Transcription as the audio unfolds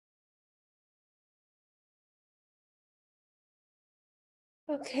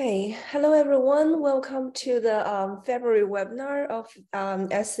Okay, hello everyone. Welcome to the February webinar of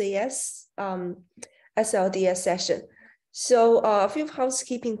SAS SLDS session. So a few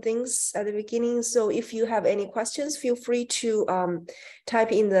housekeeping things at the beginning. So if you have any questions, feel free to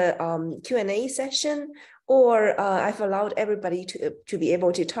type in the Q&A session, or I've allowed everybody to be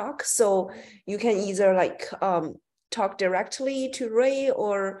able to talk. So you can either talk directly to Ray,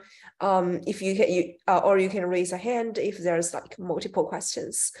 or if you can, or you can raise a hand if there's like multiple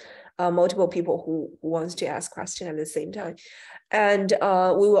questions, multiple people who wants to ask question at the same time. And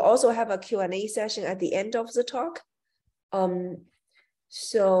we will also have a Q&A session at the end of the talk.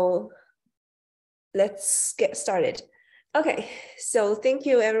 So let's get started. Okay, so thank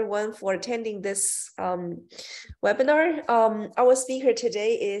you everyone for attending this webinar. Our speaker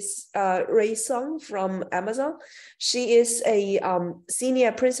today is Rui Song from Amazon. She is a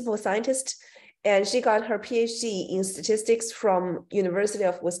senior principal scientist, and she got her PhD in statistics from University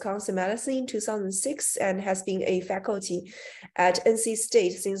of Wisconsin-Madison in 2006 and has been a faculty at NC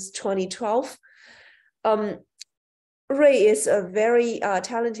State since 2012. Ray is a very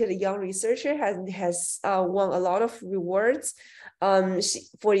talented young researcher, has won a lot of rewards.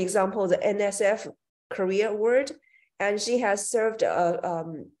 For example, the NSF Career Award, and she has served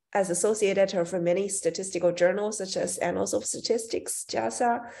as associate editor for many statistical journals such as Annals of Statistics,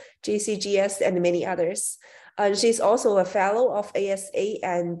 JASA, JCGS, and many others. And she's also a fellow of ASA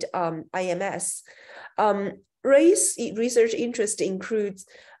and IMS. Ray's research interest includes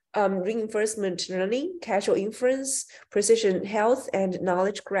reinforcement learning, causal inference, precision health, and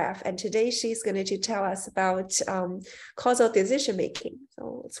knowledge graph. And today she's going to tell us about causal decision making.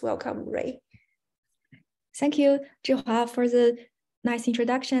 So let's welcome Ray. Thank you, Zhihua, for the nice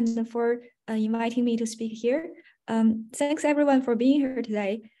introduction and for inviting me to speak here. Thanks everyone for being here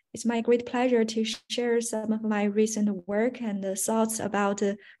today. It's my great pleasure to share some of my recent work and thoughts about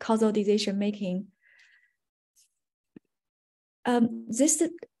causal decision making. This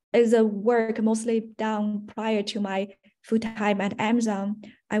is a work mostly done prior to my full time at Amazon.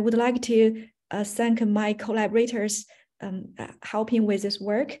 I would like to thank my collaborators helping with this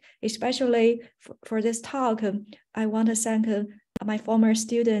work, especially for this talk. I want to thank my former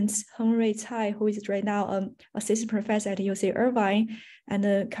students, Rui Song, who is right now an assistant professor at UC Irvine, and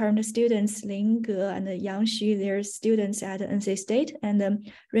the current students, Lin Ge and Yang Xu, they're students at NC State, and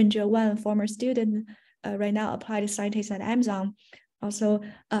Ren Zhewan, former student, right now applied scientist at Amazon. Also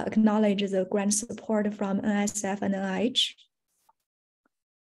acknowledge the grant support from NSF and NIH.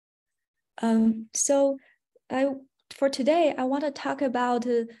 For today, I want to talk about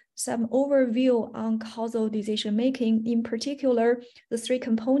some overview on causal decision making, in particular, the three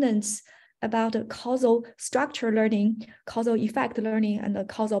components about causal structure learning, causal effect learning, and the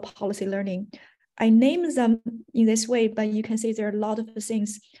causal policy learning. I name them in this way, but you can see there are a lot of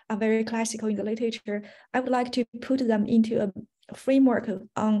things are very classical in the literature. I would like to put them into a framework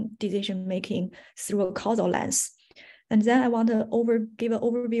on decision making through a causal lens. And then I want to give an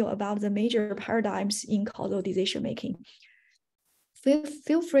overview about the major paradigms in causal decision making.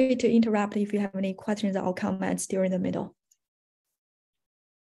 Feel free to interrupt if you have any questions or comments during the middle.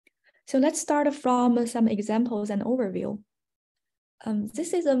 So let's start from some examples and overview.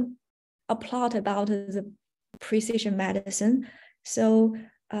 This is a plot about the precision medicine. So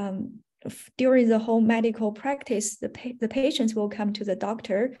during the whole medical practice, the patients will come to the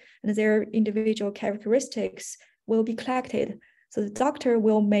doctor and their individual characteristics will be collected. So the doctor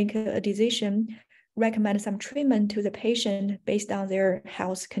will make a decision, recommend some treatment to the patient based on their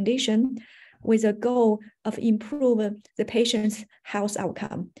health condition with a goal of improve the patient's health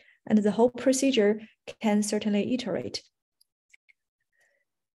outcome. And the whole procedure can certainly iterate.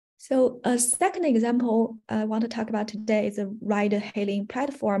 So a second example I want to talk about today is a ride-hailing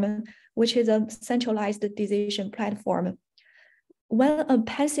platform, which is a centralized decision platform. When a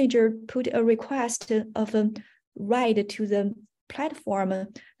passenger put a request of a ride to the platform,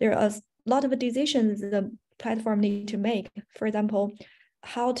 there are a lot of decisions the platform need to make. For example,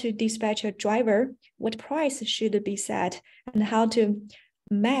 how to dispatch a driver, what price should be set, and how to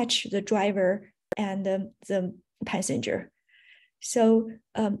match the driver and the passenger. So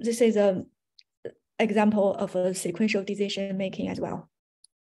this is an example of a sequential decision making as well.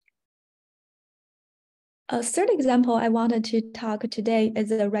 A third example I wanted to talk today is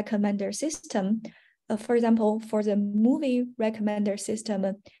the recommender system. For example, for the movie recommender system,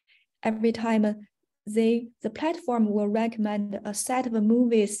 every time the platform will recommend a set of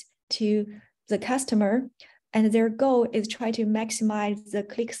movies to the customer, and their goal is try to maximize the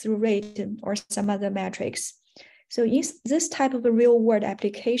click-through rate or some other metrics. So in this type of a real-world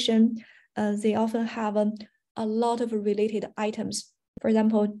application, they often have a lot of related items For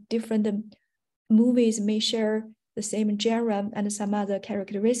example, different movies may share the same genre and some other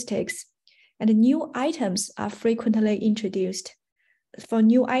characteristics, and new items are frequently introduced. For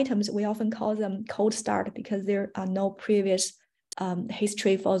new items, we often call them cold start because there are no previous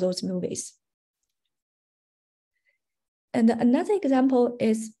history for those movies. And another example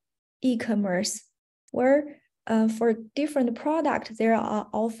is e-commerce, where for different products, there are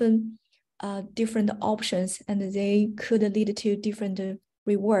often different options and they could lead to different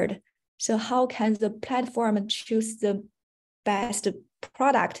reward. So how can the platform choose the best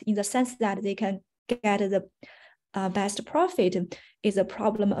product in the sense that they can get the best profit is a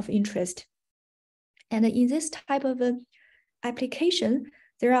problem of interest. And in this type of application,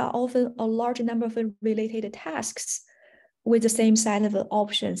 there are often a large number of related tasks with the same set of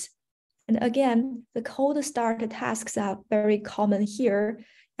options. And again, the cold start tasks are very common here,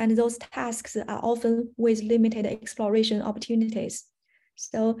 and those tasks are often with limited exploration opportunities.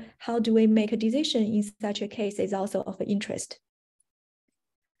 So how do we make a decision in such a case is also of interest.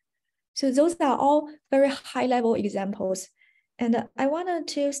 So those are all very high-level examples. And I wanted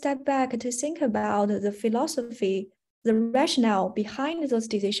to step back to think about the philosophy, the rationale behind those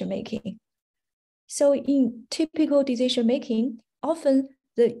decision-making. So in typical decision-making, often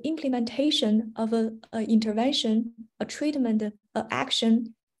the implementation of an intervention, a treatment, an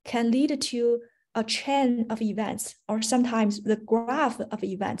action can lead to a chain of events, or sometimes the graph of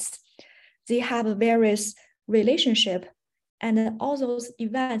events. They have various relationships, and all those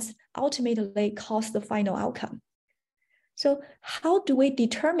events ultimately cause the final outcome. So how do we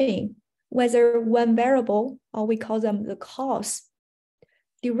determine whether one variable, or we call them the cause,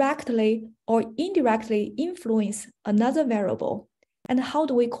 directly or indirectly influence another variable? And how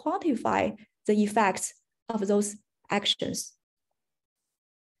do we quantify the effects of those actions?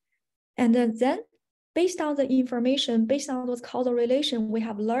 And then based on the information, based on those causal relations we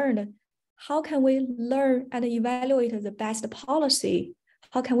have learned, how can we learn and evaluate the best policy?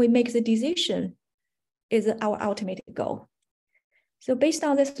 How can we make the decision is our ultimate goal. So based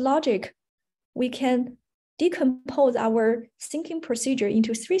on this logic, we can decompose our thinking procedure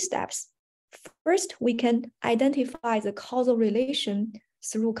into 3 steps. First, we can identify the causal relation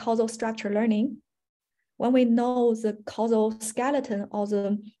through causal structure learning. When we know the causal skeleton or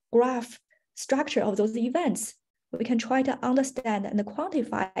the graph structure of those events, we can try to understand and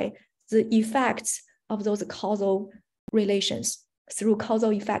quantify the effects of those causal relations through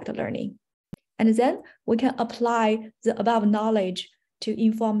causal effect learning. And then we can apply the above knowledge to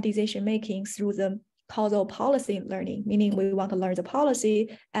inform decision-making through the causal policy learning, meaning we want to learn the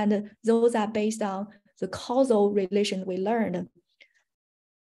policy, and those are based on the causal relation we learned.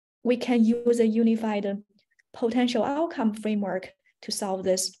 We can use a unified potential outcome framework to solve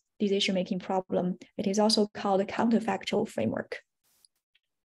this decision-making problem. It is also called a counterfactual framework.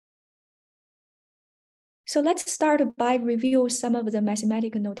 So let's start by review some of the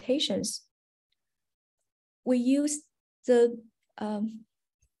mathematical notations. We use the,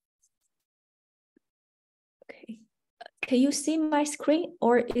 okay. Can you see my screen,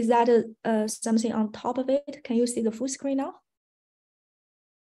 or is that something on top of it? Can you see the full screen now?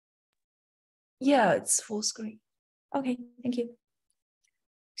 Yeah, it's full screen. Okay, thank you.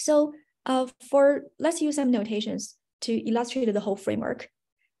 So let's use some notations to illustrate the whole framework.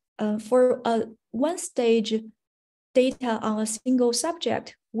 For a one-stage data on a single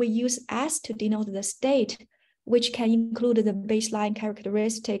subject, we use S to denote the state, which can include the baseline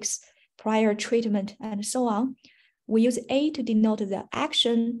characteristics, prior treatment, and so on. We use A to denote the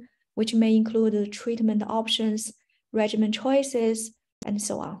action, which may include the treatment options, regimen choices, and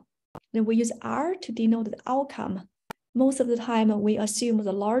so on. Then we use R to denote the outcome. Most of the time, we assume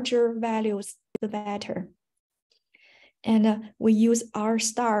the larger values, the better. And we use R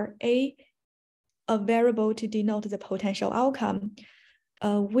star A, a variable to denote the potential outcome,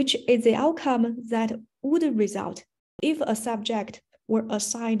 which is the outcome that would result if a subject were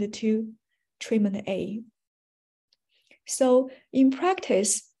assigned to treatment A. So in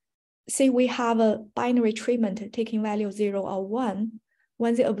practice, say we have a binary treatment taking value 0 or 1.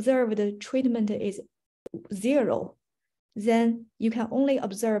 When the observed treatment is 0, then you can only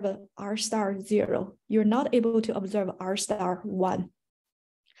observe R star 0. You're not able to observe R star 1.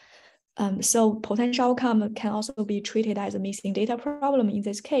 So potential outcome can also be treated as a missing data problem in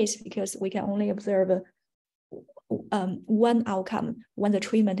this case, because we can only observe one outcome when the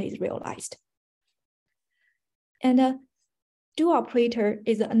treatment is realized. And do operator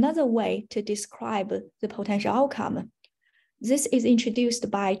is another way to describe the potential outcome. This is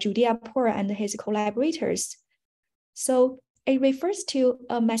introduced by Judiapur and his collaborators. So it refers to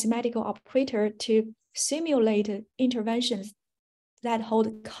a mathematical operator to simulate interventions that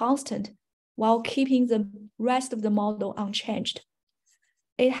hold constant while keeping the rest of the model unchanged.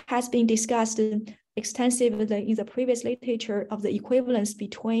 It has been discussed extensively in the previous literature of the equivalence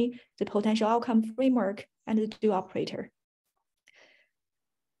between the potential outcome framework and the do operator.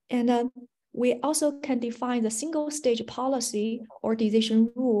 And we also can define the single stage policy or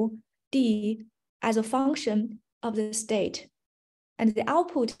decision rule D as a function of the state, and the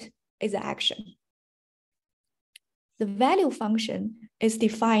output is the action. The value function is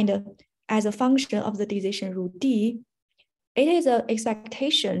defined as a function of the decision rule D. It is an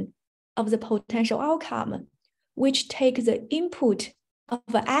expectation of the potential outcome, which takes the input of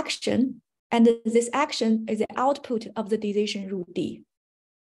an action, and this action is the output of the decision rule D.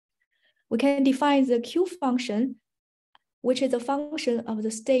 We can define the Q function, which is a function of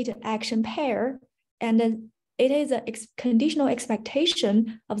the state-action pair, and it is a conditional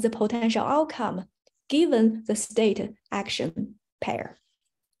expectation of the potential outcome given the state-action pair.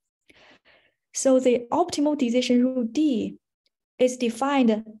 So the optimal decision rule D is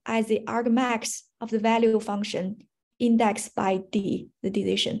defined as the argmax of the value function indexed by D, the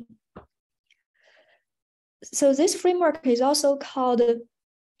decision. So this framework is also called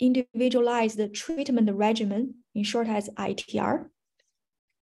individualized treatment regimen, in short as ITR.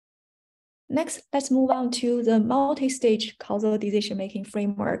 Next, let's move on to the multi-stage causal decision-making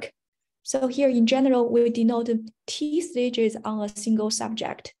framework. So here in general, we denote T stages on a single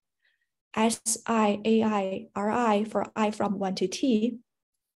subject, SI, AI, RI for I from 1 to T.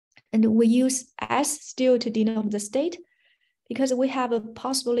 And we use S still to denote the state because we have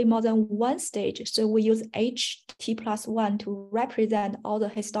possibly more than one stage. So we use HT+1 to represent all the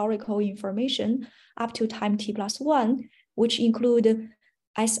historical information up to time T+1, which include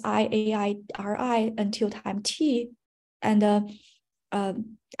SI, AI, RI until time T, and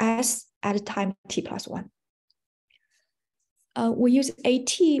S at time T+1. We use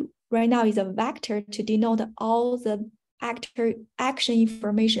AT right now is a vector to denote all the action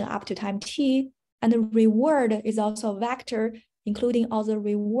information up to time T, and the reward is also a vector, including all the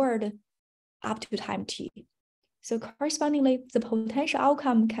reward up to time T. So correspondingly, the potential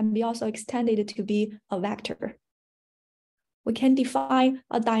outcome can be also extended to be a vector. We can define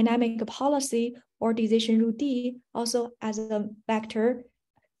a dynamic policy or decision rule D also as a vector,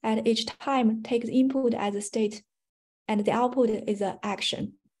 and each time takes input as a state, and the output is an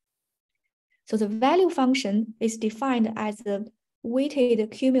action. So the value function is defined as the weighted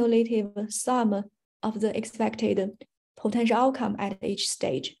cumulative sum of the expected potential outcome at each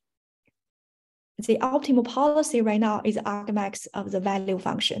stage. The optimal policy right now is argmax of the value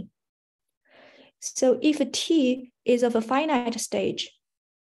function. So if T is of a finite stage,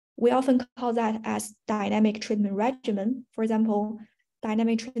 we often call that as dynamic treatment regimen. For example,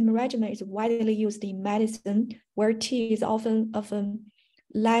 dynamic treatment regimen is widely used in medicine, where T is often of a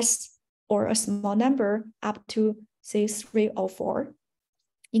less or a small number up to say 3 or 4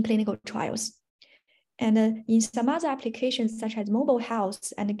 in clinical trials. And in some other applications such as mobile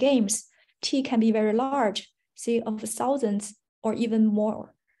health and games, T can be very large, say of thousands or even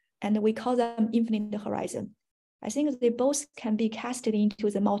more. And we call them infinite horizon. I think they both can be casted into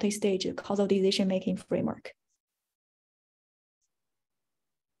the multi-stage causal decision-making framework.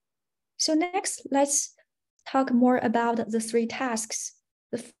 So next, let's talk more about the 3 tasks.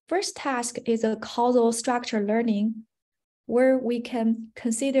 The first task is a causal structure learning, where we can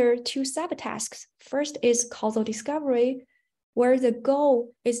consider 2 subtasks. First is causal discovery, where the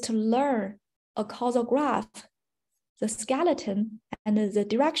goal is to learn a causal graph, the skeleton, and the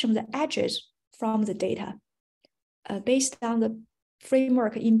direction of the edges from the data, based on the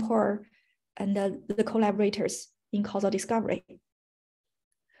framework input and the collaborators in causal discovery.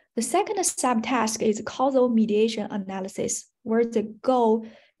 The second subtask is causal mediation analysis, where the goal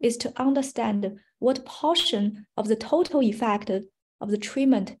is to understand what portion of the total effect of the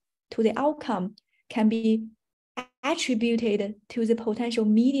treatment to the outcome can be attributed to the potential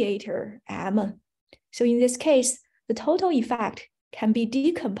mediator M. So in this case, the total effect can be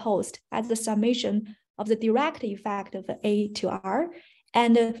decomposed as the summation of the direct effect of A to R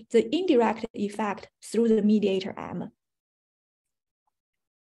and the indirect effect through the mediator M.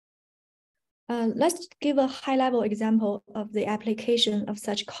 Let's give a high-level example of the application of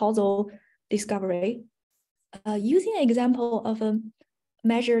such causal discovery. Using an example of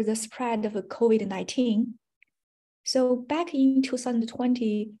measure the spread of COVID-19. So back in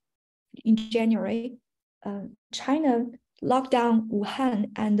 2020, in January, China locked down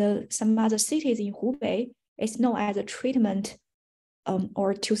Wuhan and some other cities in Hubei. It's known as a treatment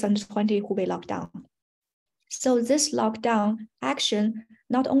or 2020 Hubei lockdown. So this lockdown action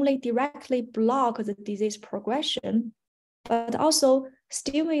not only directly blocks the disease progression, but also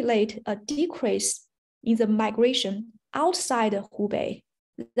stimulate a decrease in the migration outside Hubei,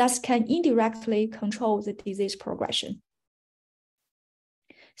 thus can indirectly control the disease progression.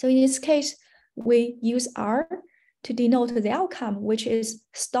 So in this case, we use R to denote the outcome, which is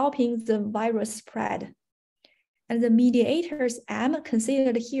stopping the virus spread. And the mediators M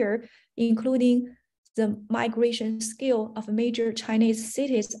considered here, including the migration scale of major Chinese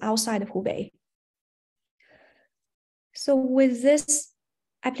cities outside of Hubei. So with this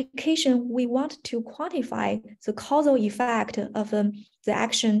application, we want to quantify the causal effect of the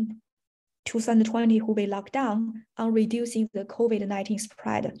action 2020 Hubei lockdown on reducing the COVID-19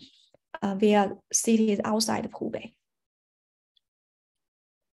 spread via cities outside of Hubei.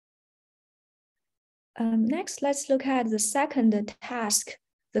 Next, let's look at the second task,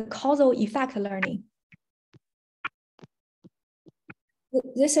 the causal effect learning.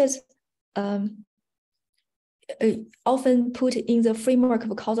 This is often put in the framework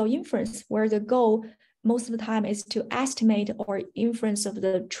of causal inference, where the goal most of the time is to estimate or inference of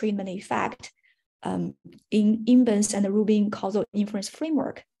the treatment effect in Inben's and Rubin causal inference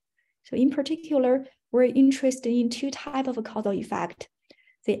framework. So in particular, we're interested in two types of causal effect.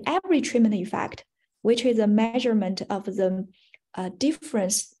 The average treatment effect, which is a measurement of the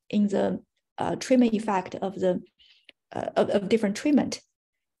difference in the treatment effect of the of different treatment.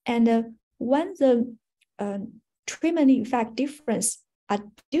 And when the treatment effect difference are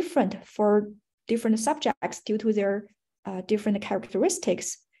different for different subjects due to their different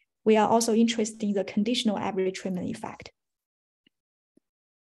characteristics, we are also interested in the conditional average treatment effect.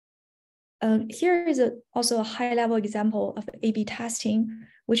 Here is also a high-level example of A/B testing,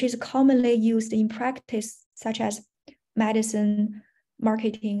 which is commonly used in practice, such as medicine,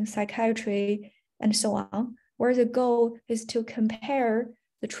 marketing, psychiatry, and so on, where the goal is to compare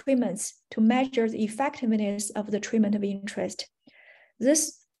the treatments to measure the effectiveness of the treatment of interest.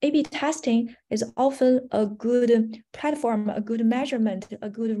 This A/B testing is often a good platform, a good measurement, a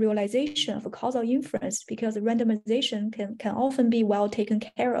good realization of a causal inference, because randomization can often be well taken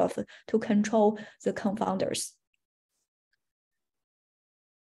care of to control the confounders.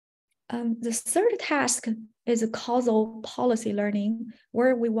 The third task is a causal policy learning,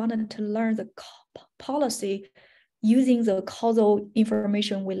 where we wanted to learn the policy using the causal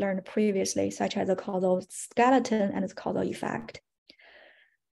information we learned previously, such as the causal skeleton and the causal effect.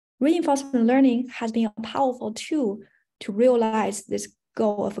 Reinforcement learning has been a powerful tool to realize this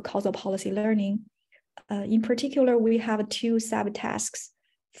goal of causal policy learning. In particular, we have two subtasks.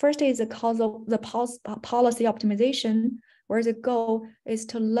 First is the policy optimization, where the goal is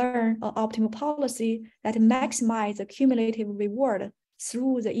to learn an optimal policy that maximizes the cumulative reward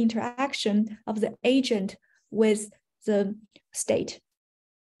through the interaction of the agent with the state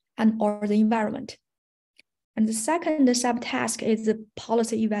or the environment. And the second subtask is the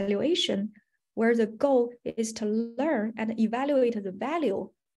policy evaluation, where the goal is to learn and evaluate the value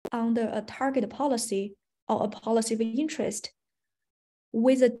under a target policy or a policy of interest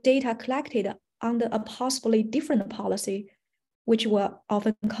with the data collected under a possibly different policy, which we'll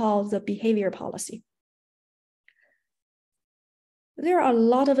often call the behavior policy. There are a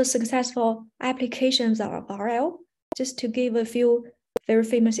lot of successful applications of RL. Just to give a few very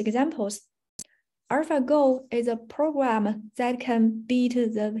famous examples, AlphaGo is a program that can beat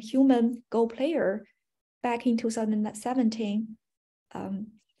the human Go player back in 2017.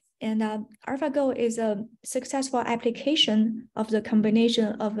 AlphaGo is a successful application of the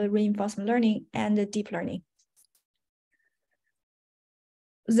combination of reinforcement learning and deep learning.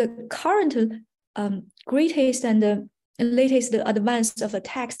 The current greatest and latest advance of the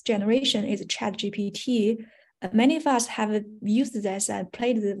text generation is ChatGPT. Many of us have used this and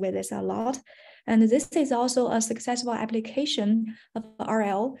played with this a lot. And this is also a successful application of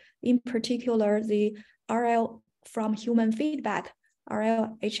RL, in particular, the RL from human feedback,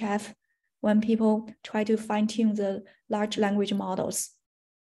 RLHF, when people try to fine-tune the large language models.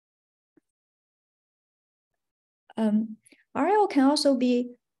 RL can also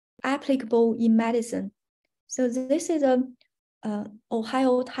be applicable in medicine. So this is a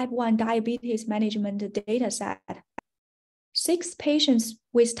Ohio type 1 diabetes management data set. 6 patients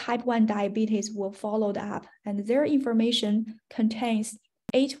with type 1 diabetes were followed up, and their information contains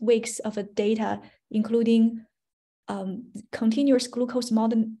 8 weeks of data, including continuous glucose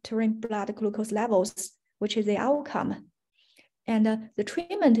monitoring blood glucose levels, which is the outcome. And the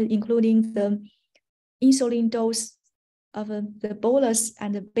treatment, including the insulin dose of the bolus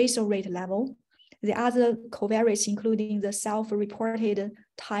and the basal rate level. The other covariates, including the self-reported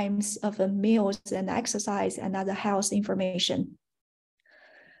times of meals and exercise and other health information.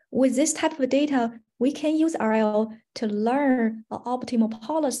 With this type of data, we can use RL to learn an optimal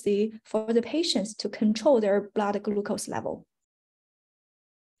policy for the patients to control their blood glucose level.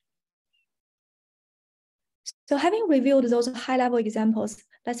 So having reviewed those high-level examples,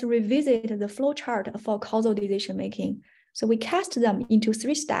 let's revisit the flowchart for causal decision-making. So we cast them into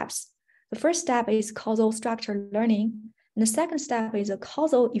 3 steps. The first step is causal structure learning, and the second step is a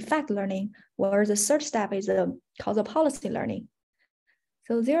causal effect learning, whereas the third step is a causal policy learning.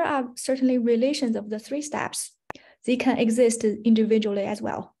 So there are certainly relations of the 3 steps. They can exist individually as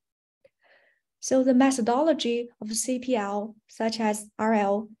well. So the methodology of CPL, such as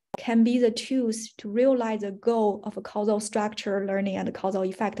RL, can be the tools to realize the goal of a causal structure learning and causal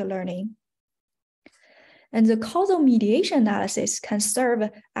effect learning. And the causal mediation analysis can serve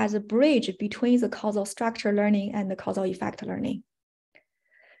as a bridge between the causal structure learning and the causal effect learning.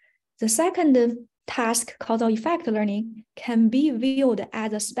 The second task, causal effect learning, can be viewed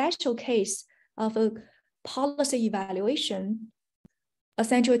as a special case of a policy evaluation, a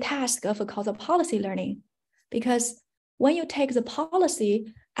central task of a causal policy learning. Because when you take the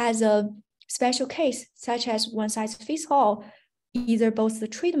policy as a special case, such as one size fits all, either all the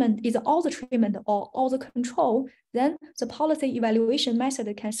treatment or all the control, then the policy evaluation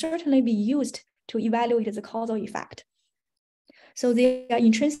method can certainly be used to evaluate the causal effect. So they are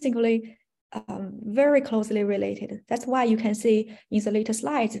intrinsically very closely related. That's why you can see in the later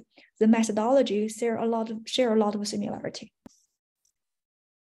slides, the methodology share a lot of similarity.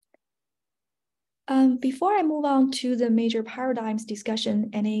 Before I move on to the major paradigms discussion,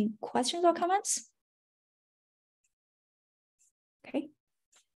 any questions or comments? Okay,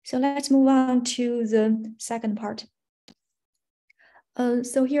 so let's move on to the second part.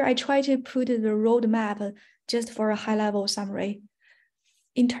 So here I try to put the roadmap just for a high-level summary.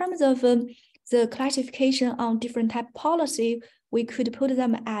 In terms of the classification on different type policy, we could put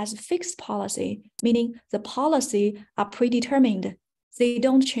them as fixed policy, meaning the policy are predetermined. They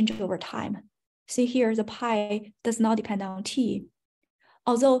don't change over time. See here, the pi does not depend on t,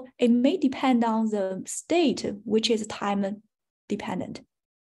 although it may depend on the state, which is time dependent.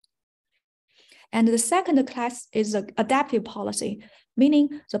 And the second class is the adaptive policy,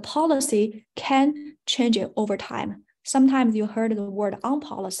 meaning the policy can change over time. Sometimes you heard the word on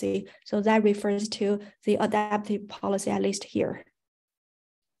policy, so that refers to the adaptive policy, at least here.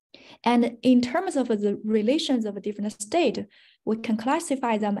 And in terms of the relations of a different state, we can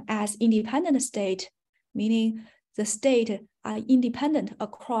classify them as independent state, meaning the state are independent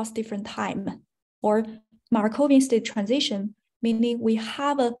across different time, or Markovian state transition, meaning we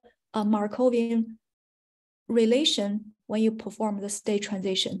have a Markovian relation when you perform the state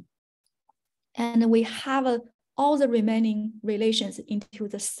transition. And we have all the remaining relations into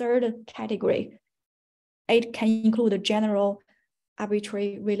the third category. It can include the general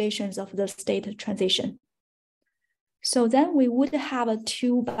arbitrary relations of the state transition. So then we would have a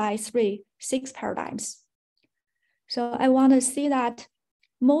 2 by 3, 6 paradigms. So I want to see that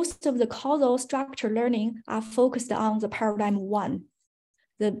most of the causal structure learning are focused on the paradigm 1,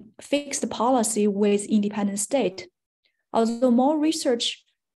 the fixed policy with independent state. Although more research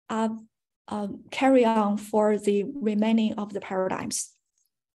carry on for the remaining of the paradigms.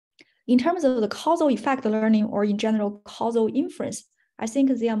 In terms of the causal effect learning, or in general causal inference, I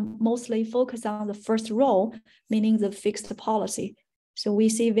think they are mostly focused on the first row, meaning the fixed policy. So we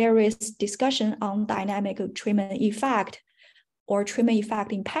see various discussion on dynamic treatment effect or treatment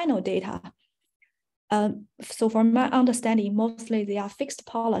effect in panel data. So from my understanding, mostly they are fixed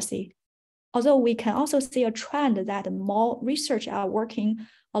policy. Although we can also see a trend that more research are working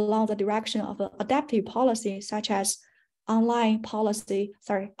along the direction of adaptive policy, such as online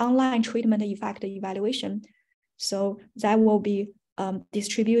treatment effect evaluation. So that will be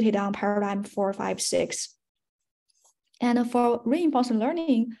distributed on paradigm 4, 5, 6. And for reinforcement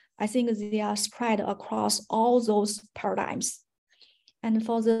learning, I think they are spread across all those paradigms. And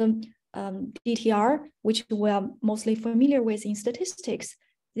for the DTR, which we are mostly familiar with in statistics,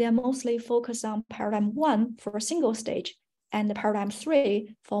 they are mostly focused on paradigm 1 for single stage and paradigm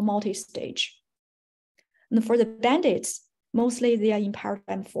 3 for multi-stage. And for the bandits, mostly they are in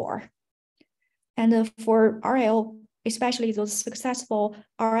paradigm 4. And for RL, especially those successful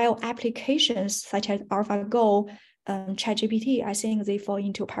RL applications such as AlphaGo, ChatGPT, I think they fall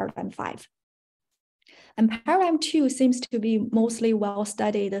into paradigm 5. And paradigm 2 seems to be mostly well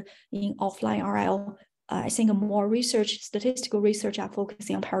studied in offline RL. I think more research, statistical research are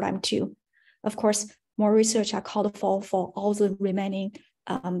focusing on paradigm 2. Of course, more research are called for all the remaining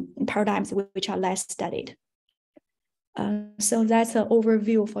paradigms which are less studied. So that's an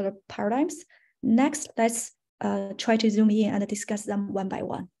overview for the paradigms. Next, let's try to zoom in and discuss them one by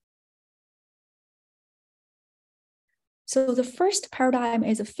one. So the first paradigm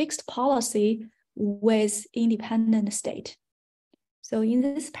is a fixed policy with independent state. So in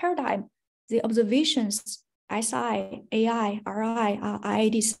this paradigm, the observations SI, AI, RI are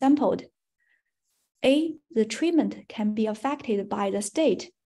IID sampled. The treatment can be affected by the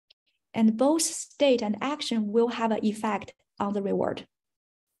state, and both state and action will have an effect on the reward.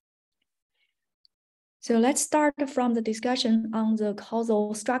 So let's start from the discussion on the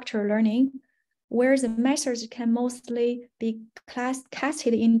causal structure learning, where the methods can mostly be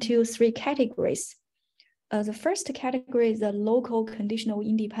casted into three categories. The first category is the local conditional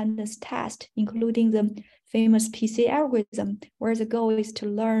independence test, including the famous PC algorithm, where the goal is to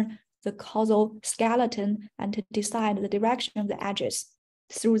learn the causal skeleton and to decide the direction of the edges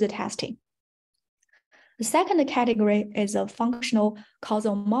through the testing. The second category is a functional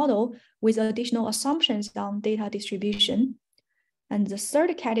causal model with additional assumptions on data distribution. And the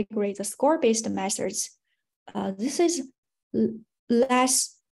third category is the score-based methods. This is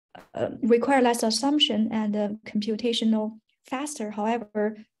require less assumption and computational faster.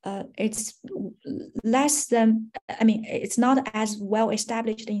 However, it's less than, it's not as well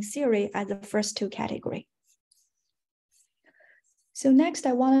established in theory as the first two categories. So next,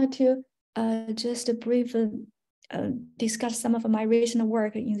 I wanted to just briefly discuss some of my recent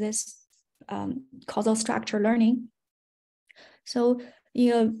work in this causal structure learning. So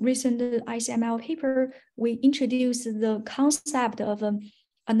in a recent ICML paper, we introduced the concept of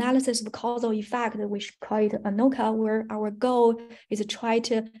analysis of causal effect, which call it ANOCA, where our goal is to try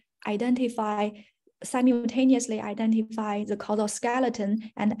to simultaneously identify the causal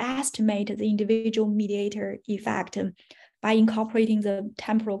skeleton and estimate the individual mediator effect by incorporating the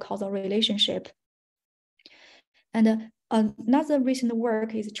temporal causal relationship. And another recent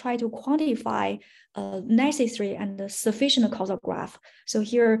work is try to quantify necessary and sufficient causal graph. So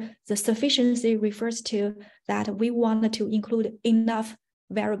here, the sufficiency refers to that we want to include enough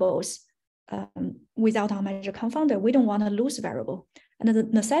variables without our measure confounder. We don't want to lose variable. And the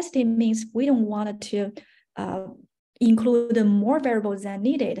necessity means we don't want to include more variables than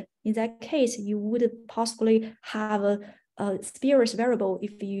needed. In that case, you would possibly have a spurious variable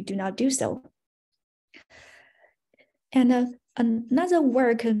if you do not do so. And another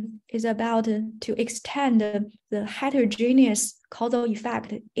work is about to extend the heterogeneous causal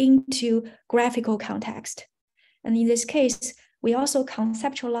effect into graphical context. And in this case, we also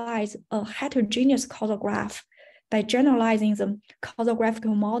conceptualize a heterogeneous causal graph by generalizing the causal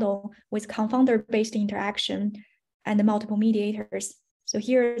graphical model with confounder-based interaction and multiple mediators. So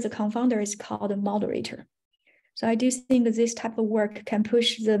here the confounder is called a moderator. So I do think that this type of work can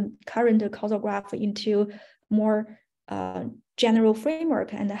push the current causal graph into more general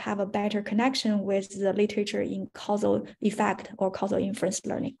framework and have a better connection with the literature in causal effect or causal inference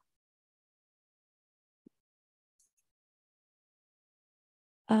learning.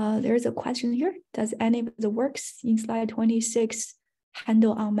 There's a question here. Does any of the works in slide 26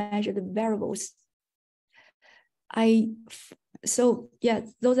 handle unmeasured variables? So yeah,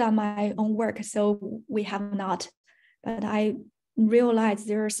 those are my own work. So we have not, but I realize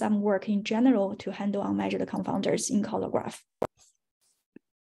there are some work in general to handle unmeasured confounders in causal graph.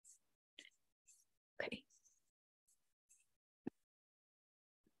 Okay.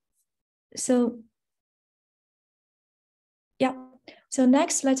 So yeah. So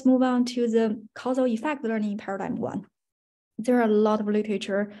next, let's move on to the causal effect learning paradigm one. There are a lot of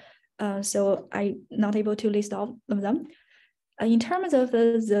literature, so I'm not able to list all of them. In terms of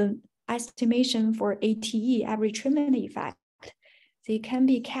the estimation for ATE, average treatment effect, they can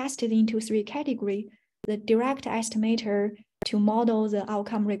be casted into three categories: the direct estimator to model the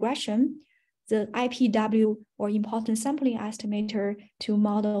outcome regression, the IPW or important sampling estimator to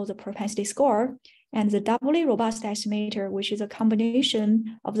model the propensity score, and the doubly robust estimator, which is a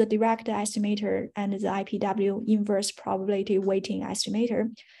combination of the direct estimator and the IPW inverse probability weighting estimator,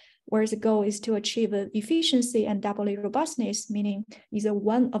 where the goal is to achieve efficiency and doubly robustness, meaning either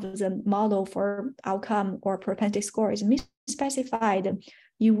one of the model for outcome or propensity score is misspecified,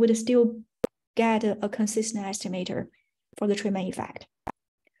 you would still get a consistent estimator for the treatment effect.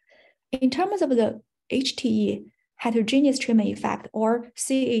 In terms of the HTE, heterogeneous treatment effect, or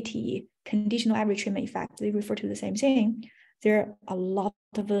CATE, conditional average treatment effect, they refer to the same thing. There are a lot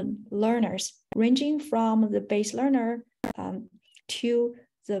of learners ranging from the base learner to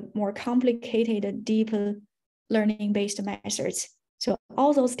the more complicated deep learning-based methods. So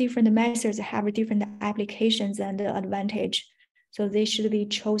all those different methods have different applications and advantage. So they should be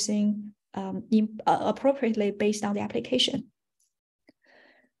chosen appropriately based on the application.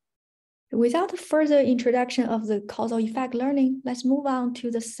 Without further introduction of the causal effect learning, let's move on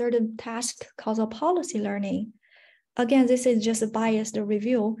to the third task, causal policy learning, again, this is just a biased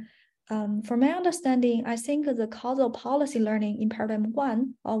review. From my understanding, I think the causal policy learning in paradigm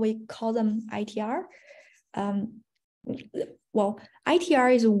 1, or we call them ITR. Well,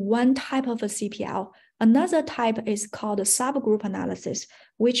 ITR is one type of a CPL. Another type is called a subgroup analysis,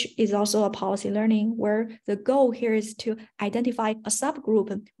 which is also a policy learning, where the goal here is to identify a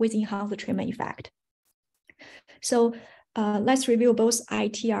subgroup with enhanced treatment effect. So let's review both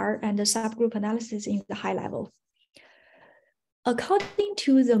ITR and the subgroup analysis in the high level. According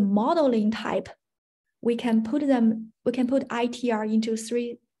to the modeling type, we can put ITR into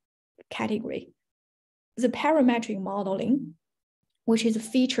 3 categories. The parametric modeling, which is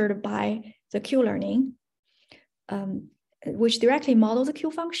featured by the Q-learning, which directly models the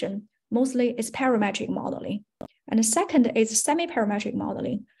Q function. Mostly it's parametric modeling. And the second is semi-parametric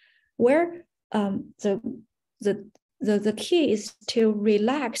modeling, where the key is to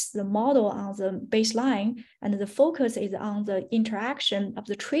relax the model on the baseline, and the focus is on the interaction of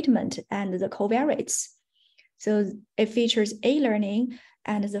the treatment and the covariates. So it features A-learning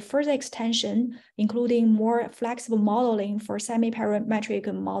and the further extension, including more flexible modeling for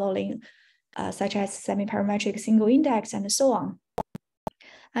semi-parametric modeling, such as semi-parametric single index and so on.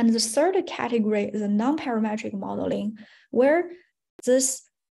 And the third category is the non-parametric modeling, where this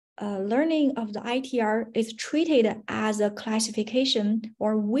learning of the ITR is treated as a classification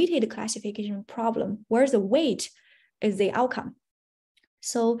or weighted classification problem, where the weight is the outcome.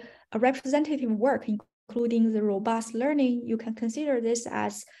 So a representative work, including the robust learning, you can consider this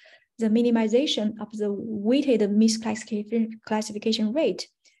as the minimization of the weighted misclassification rate.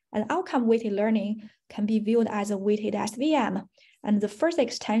 And outcome weighted learning can be viewed as a weighted SVM. And the first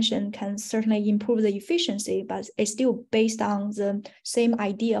extension can certainly improve the efficiency, but it's still based on the same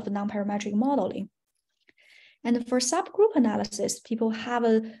idea of non-parametric modeling. And for subgroup analysis, people have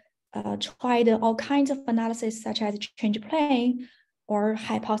tried all kinds of analysis, such as change plane or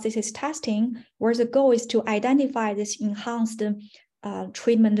hypothesis testing, where the goal is to identify this enhanced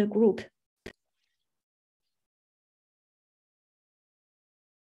treatment group.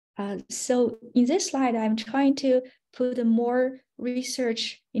 So in this slide, I'm trying to put more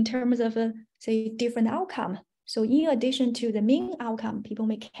research in terms of, say, different outcome. So in addition to the mean outcome, people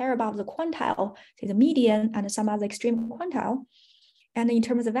may care about the quantile, say the median and some other extreme quantile. And in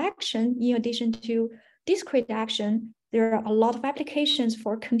terms of action, in addition to discrete action, there are a lot of applications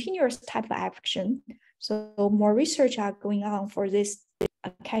for continuous type of action. So more research are going on for this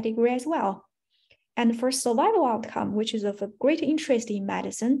category as well. And for survival outcome, which is of a great interest in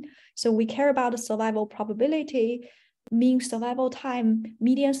medicine, so we care about the survival probability, mean survival time,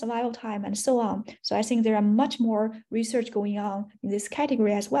 median survival time, and so on. So I think there are much more research going on in this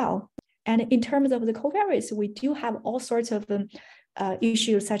category as well. And in terms of the covariates, we do have all sorts of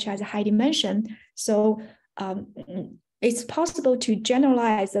issues such as high dimension. So it's possible to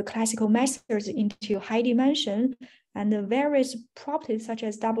generalize the classical methods into high dimension, and the various properties such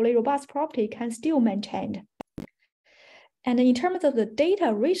as AA robust property can still maintained. And in terms of the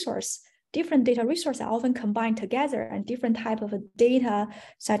data resource, different data resources are often combined together, and different type of data,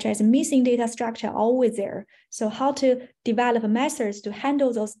 such as missing data structure, are always there. So how to develop methods to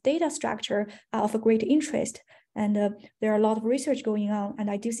handle those data structure are of a great interest. And there are a lot of research going on, and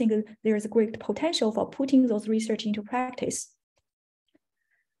I do think there is a great potential for putting those research into practice.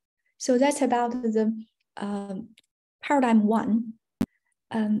 So that's about the paradigm 1.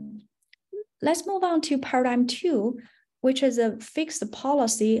 Let's move on to paradigm 2, which is a fixed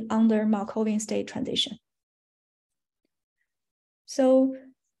policy under Markovian state transition. So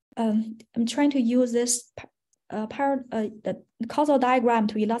I'm trying to use this the causal diagram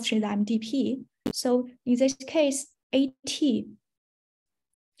to illustrate the MDP. So in this case, AT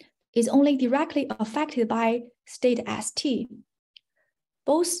is only directly affected by state ST.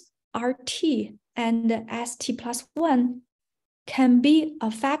 Both RT and ST plus 1 can be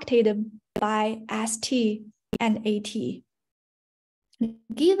affected by ST and AT.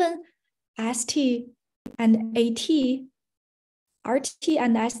 Given ST and AT, RT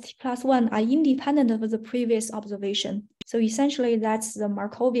and ST plus 1 are independent of the previous observation. So essentially, that's the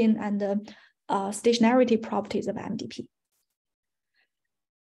Markovian and the stationarity properties of MDP.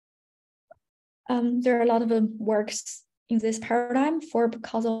 There are a lot of works in this paradigm for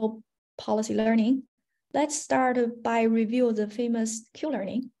causal policy learning. Let's start by review the famous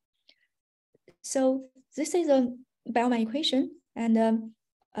Q-learning. So this is a Bellman equation, and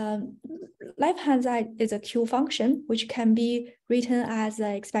left-hand side is a Q function, which can be written as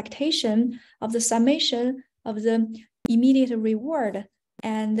an expectation of the summation of the immediate reward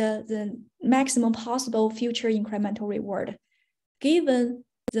and the maximum possible future incremental reward, given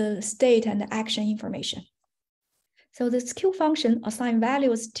the state and action information. So this Q function assigns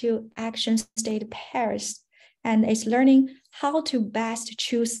values to action state pairs, and it's learning how to best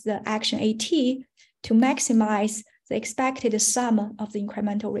choose the action AT to maximize the expected sum of the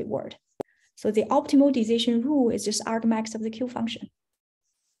incremental reward. So the optimal decision rule is just argmax of the Q function.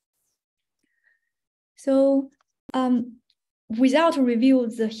 So without review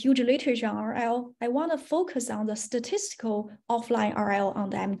the huge literature on RL, I want to focus on the statistical offline RL on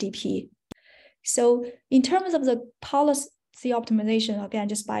the MDP. So in terms of the policy optimization, again,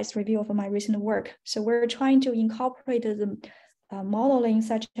 just by review of my recent work. So we're trying to incorporate the modeling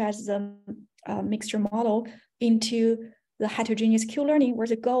such as the mixture model into the heterogeneous Q learning, where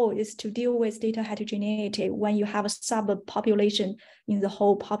the goal is to deal with data heterogeneity when you have a subpopulation in the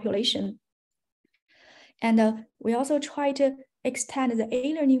whole population. And we also try to extend the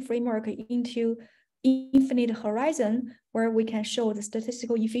A-learning framework into infinite horizon, where we can show the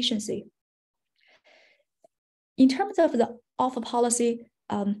statistical efficiency. In terms of the offer policy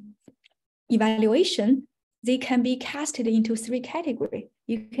evaluation, they can be casted into 3 categories.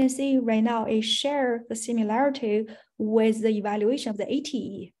 You can see right now it shares the similarity with the evaluation of the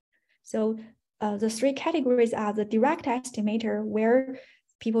ATE. So the 3 categories are the direct estimator, where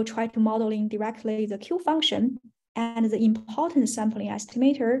people try to model in directly the Q function, and the importance sampling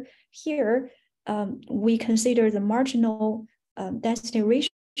estimator. Here, we consider the marginal density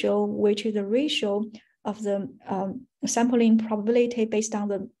ratio, which is the ratio of the sampling probability based on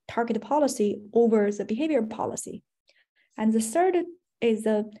the target policy over the behavior policy. And the third is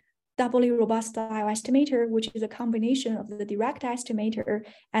the doubly robust style estimator, which is a combination of the direct estimator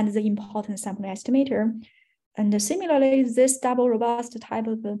and the importance sampling estimator. And similarly, this double robust type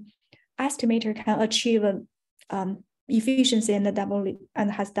of estimator can achieve efficiency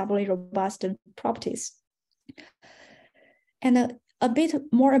and has doubly robust properties. And a bit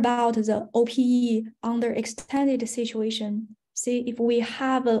more about the OPE under extended situation. See, if we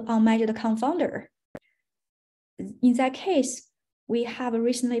have an unmeasured confounder, in that case, we have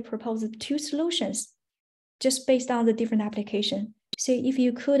recently proposed 2 solutions just based on the different application. So if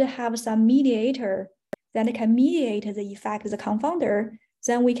you could have some mediator that can mediate the effect of the confounder,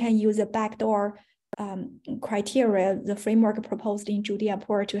 then we can use the backdoor criteria, the framework proposed in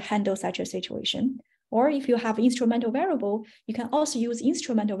Judy-Apport to handle such a situation. Or if you have instrumental variable, you can also use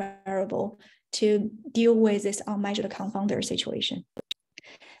instrumental variable to deal with this unmeasured confounder situation.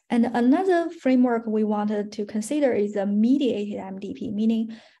 And another framework we wanted to consider is the mediated MDP,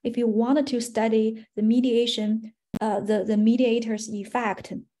 meaning if you wanted to study the mediation, the mediator's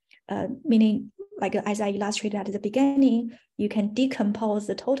effect, meaning like as I illustrated at the beginning, you can decompose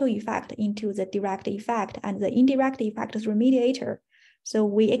the total effect into the direct effect and the indirect effect through mediator. So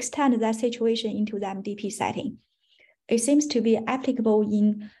we extend that situation into the MDP setting. It seems to be applicable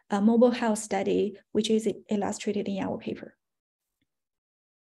in a mobile health study, which is illustrated in our paper.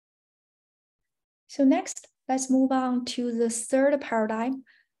 So next, let's move on to the third paradigm,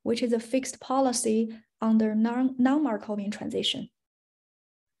 which is a fixed policy under non-Markovian transition.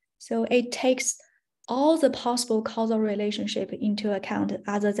 So it takes all the possible causal relationship into account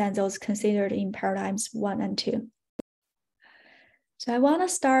other than those considered in paradigms 1 and 2. So I want to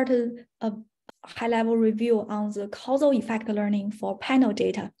start a high-level review on the causal effect learning for panel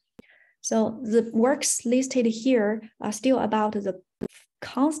data. So the works listed here are still about the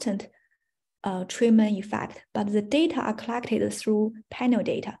constant treatment effect, but the data are collected through panel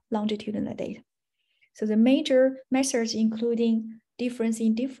data, longitudinal data. So the major methods, including difference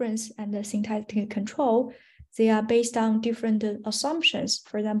in difference and the syntactic control, they are based on different assumptions.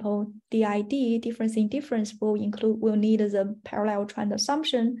 For example, DID, difference in difference, will need the parallel trend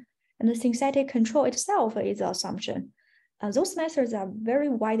assumption, and the synthetic control itself is an assumption. Those methods are very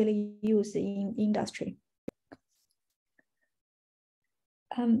widely used in industry.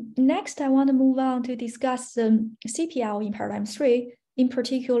 Next, I want to move on to discuss the CPL in paradigm 3, in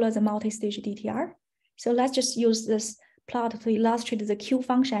particular the multi-stage DTR. So let's just use this plot to illustrate the Q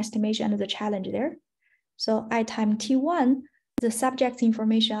function estimation and the challenge there. So at time T1, the subject's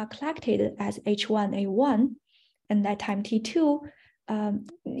information are collected as H1, A1, and at time T2,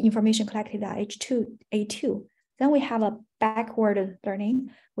 information collected at H2, A2. Then we have a backward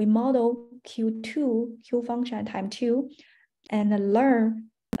learning. We model Q2, Q function at time 2, and learn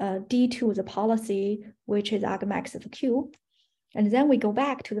D2, the policy, which is argmax of Q. And then we go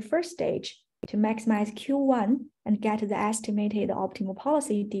back to the first stage to maximize Q1 and get the estimated optimal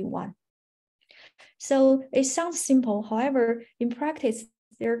policy D1. So it sounds simple. However, in practice,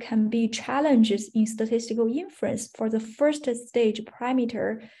 there can be challenges in statistical inference for the first stage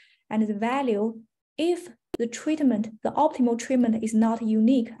parameter and the value if the treatment, the optimal treatment is not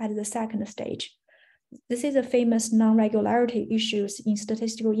unique at the second stage. This is a famous non-regularity issues in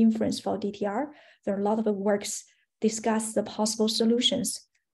statistical inference for DTR. There are a lot of works discuss the possible solutions.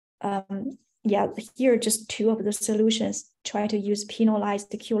 Yeah, here just two of the solutions try to use penalized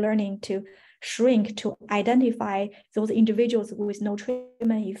Q-learning to shrink to identify those individuals with no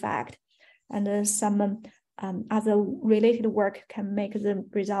treatment effect. And some other related work can make the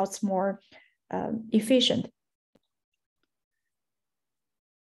results more efficient.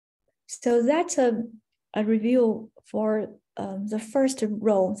 So that's a review for the first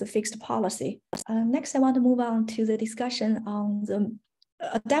row, the fixed policy. Next, I want to move on to the discussion on the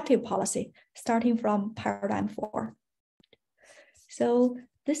adaptive policy, starting from paradigm 4. So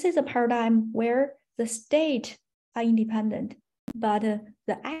this is a paradigm where the state are independent, but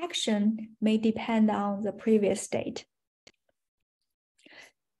the action may depend on the previous state.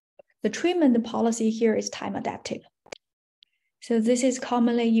 The treatment policy here is time adaptive. So this is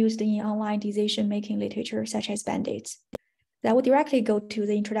commonly used in online decision-making literature, such as Band-Aids. That will directly go to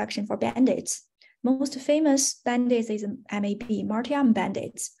the introduction for Band-Aids. Most famous Band-Aids is MAB, multi-arm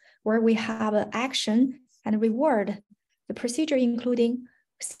Band-Aids, where we have an action and reward. The procedure including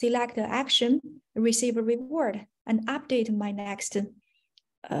select the action, receive a reward, and update my next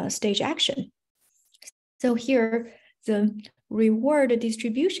stage action. So here, the reward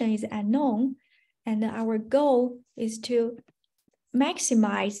distribution is unknown, and our goal is to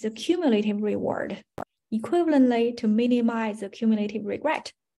maximize the cumulative reward, equivalently to minimize the cumulative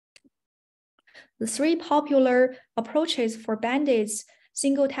regret. The three popular approaches for Band-Aids,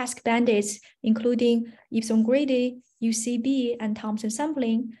 single task Band-Aids, including Ipson-Grady, UCB, and Thompson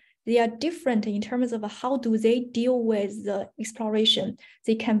sampling, they are different in terms of how do they deal with the exploration.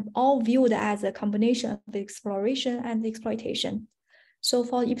 They can all viewed as a combination of the exploration and the exploitation. So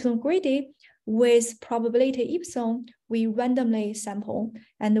for Ipson-Grady, with probability Ipson, we randomly sample,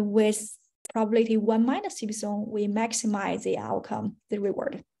 and with probability 1 minus Ipson, we maximize the outcome, the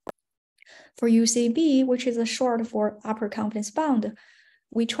reward. For UCB, which is a short for upper confidence bound,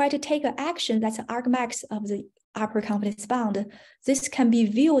 we try to take an action that's an argmax of the upper confidence bound. This can be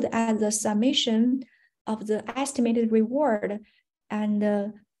viewed as the summation of the estimated reward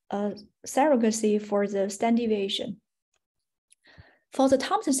and surrogacy for the standard deviation. For the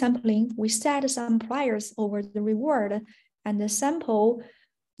Thompson sampling, we set some priors over the reward and sample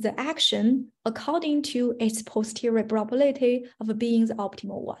the action according to its posterior probability of being the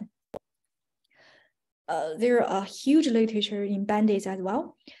optimal one. There are huge literature in Band-Aids as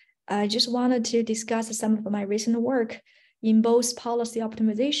well. I just wanted to discuss some of my recent work in both policy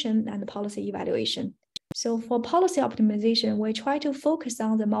optimization and policy evaluation. So for policy optimization, we try to focus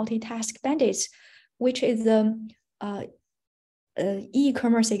on the multitask Band-Aids, which is the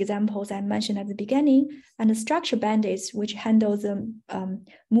e-commerce examples I mentioned at the beginning, and the structure Band-Aids, which handles the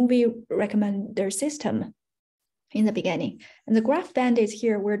movie recommender system in the beginning. And the graph Band-Aids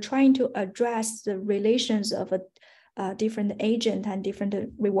here, we're trying to address the relations of a different agent and different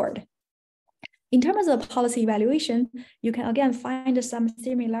reward. In terms of policy evaluation, you can again find some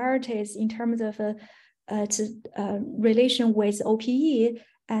similarities in terms of its relation with OPE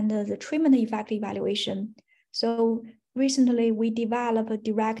and the treatment effect evaluation. So recently, we developed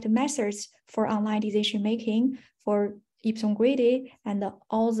direct methods for online decision making for Ipson-Grady and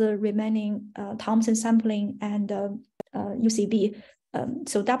all the remaining Thompson sampling and UCB.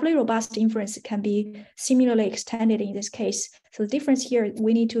 So doubly robust inference can be similarly extended in this case. So the difference here,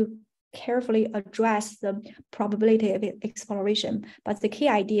 we need to carefully address the probability of exploration, but the key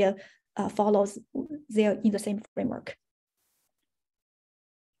idea follows there in the same framework.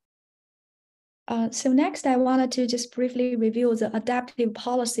 So next, I wanted to just briefly review the adaptive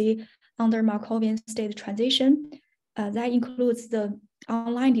policy under Markovian state transition. That includes the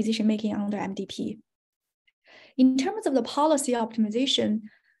online decision-making under MDP. In terms of the policy optimization,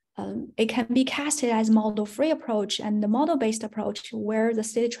 it can be casted as model-free approach and the model-based approach, where the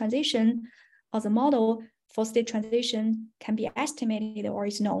state transition of the model for state transition can be estimated or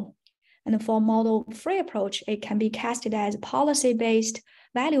is known. And for model-free approach, it can be casted as policy-based,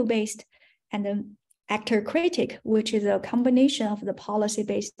 value-based, and the actor-critic, which is a combination of the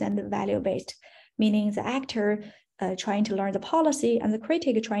policy-based and the value-based, meaning the actor trying to learn the policy and the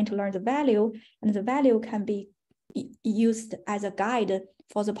critic trying to learn the value, and the value can be used as a guide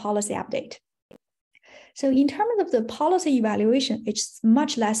for the policy update. So in terms of the policy evaluation, it's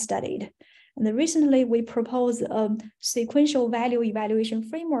much less studied. And recently we proposed a sequential value evaluation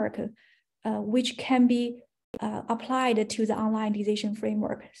framework, which can be applied to the online decision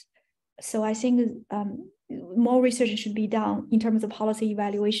framework. So I think more research should be done in terms of policy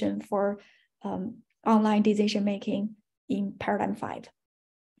evaluation for online decision making in paradigm 5.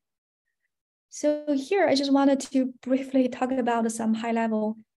 So here, I just wanted to briefly talk about some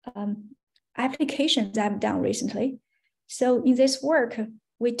high-level applications I've done recently. So in this work,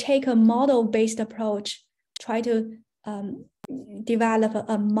 we take a model-based approach, try to develop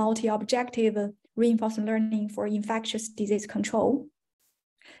a multi-objective reinforcement learning for infectious disease control.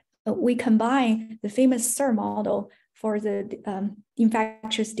 We combine the famous SIR model for the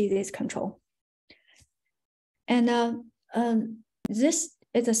infectious disease control. And this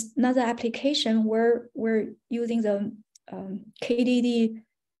is another application where we're using the KDD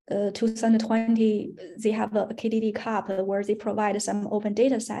 2020. They have a KDD Cup where they provide some open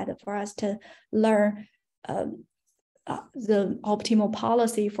data set for us to learn the optimal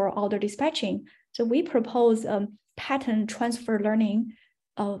policy for order dispatching. So we propose pattern transfer learning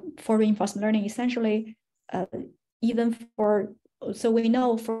for reinforcement learning, essentially, so we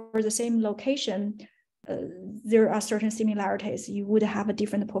know for the same location, there are certain similarities. You would have a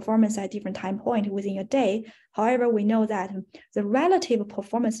different performance at different time point within a day. However, we know that the relative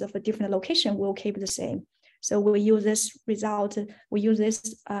performance of a different location will keep the same. So we use this result, we use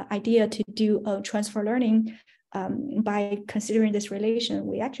this idea to do a transfer learning by considering this relation.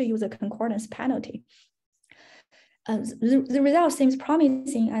 We actually use a concordance penalty. The result seems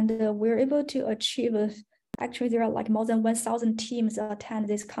promising, and we're able to achieve actually, there are like more than 1,000 teams attend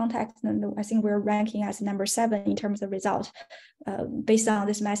this contest, and I think we're ranking as number 7 in terms of result. Based on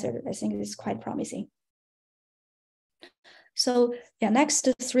this method, I think it's quite promising. So yeah, next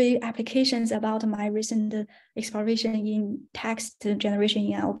 3 applications about my recent exploration in text generation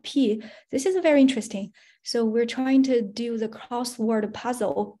in NLP. This is very interesting. So we're trying to do the crossword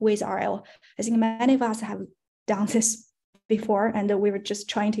puzzle with RL. I think many of us have done this before, and we were just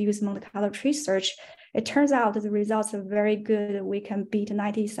trying to use molecular tree search. It turns out that the results are very good. We can beat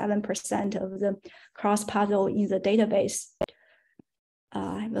 97% of the cross puzzle in the database.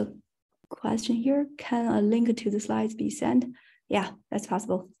 I have a question here. Can a link to the slides be sent? Yeah, that's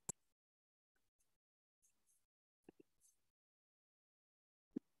possible.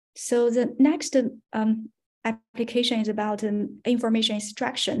 So the next application is about information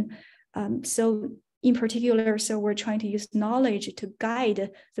extraction. So in particular, so we're trying to use knowledge to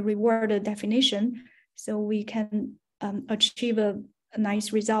guide the reward definition, so we can achieve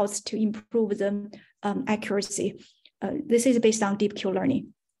nice results to improve the accuracy. This is based on deep Q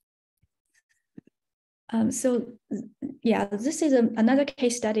learning. So yeah, this is another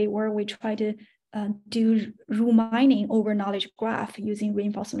case study where we try to do rule mining over knowledge graph using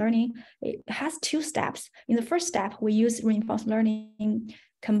reinforcement learning. It has 2 steps. In the first step, we use reinforcement learning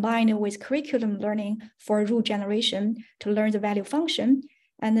combined with curriculum learning for rule generation to learn the value function.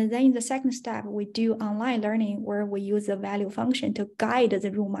 And then in the second step, we do online learning where we use the value function to guide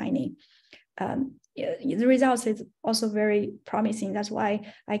the rule mining. The results is also very promising. That's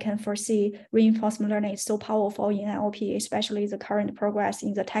why I can foresee reinforcement learning is so powerful in NLP, especially the current progress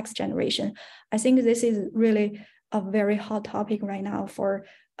in the text generation. I think this is really a very hot topic right now for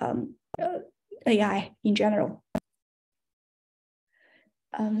AI in general.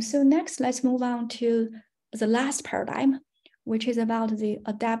 So next, let's move on to the last paradigm, which is about the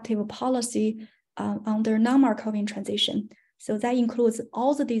adaptive policy under non-Markovian transition. So that includes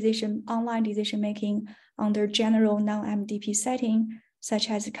all the online decision-making under general non-MDP setting, such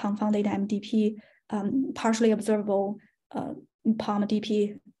as confounded MDP, partially observable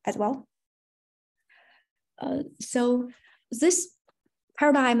POM-DP as well. So this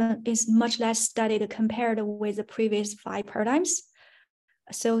paradigm is much less studied compared with the previous 5 paradigms.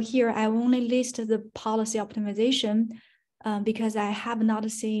 So here I only list the policy optimization because I have not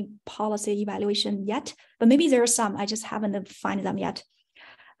seen policy evaluation yet, but maybe there are some, I just haven't found them yet.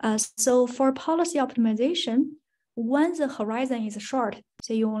 So for policy optimization, when the horizon is short,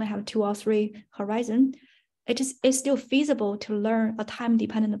 say you only have 2 or 3 horizons, it's still feasible to learn a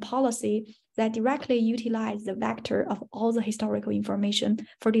time-dependent policy that directly utilizes the vector of all the historical information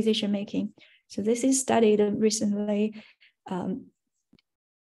for decision-making. So this is studied recently,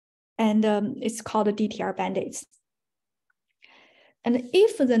 and it's called the DTR bandits. And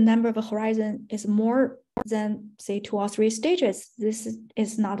if the number of horizon is more than, say, 2 or 3 stages, this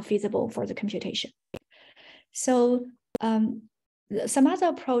is not feasible for the computation. So some other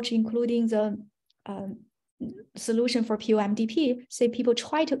approach, including the solution for POMDP, say people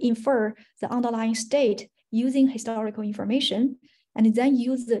try to infer the underlying state using historical information, and then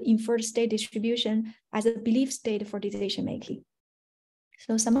use the inferred state distribution as a belief state for decision making.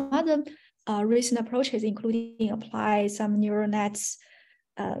 So some other recent approaches, including apply some neural nets,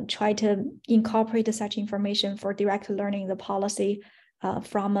 try to incorporate such information for direct learning the policy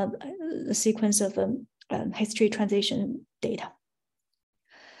from a sequence of history transition data.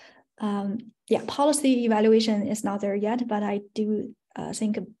 Yeah, policy evaluation is not there yet, but I do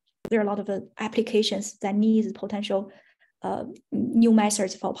think there are a lot of applications that need potential new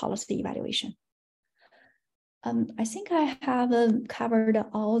methods for policy evaluation. I think I have covered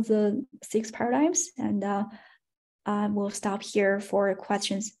all the 6 paradigms, and I will stop here for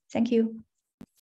questions. Thank you.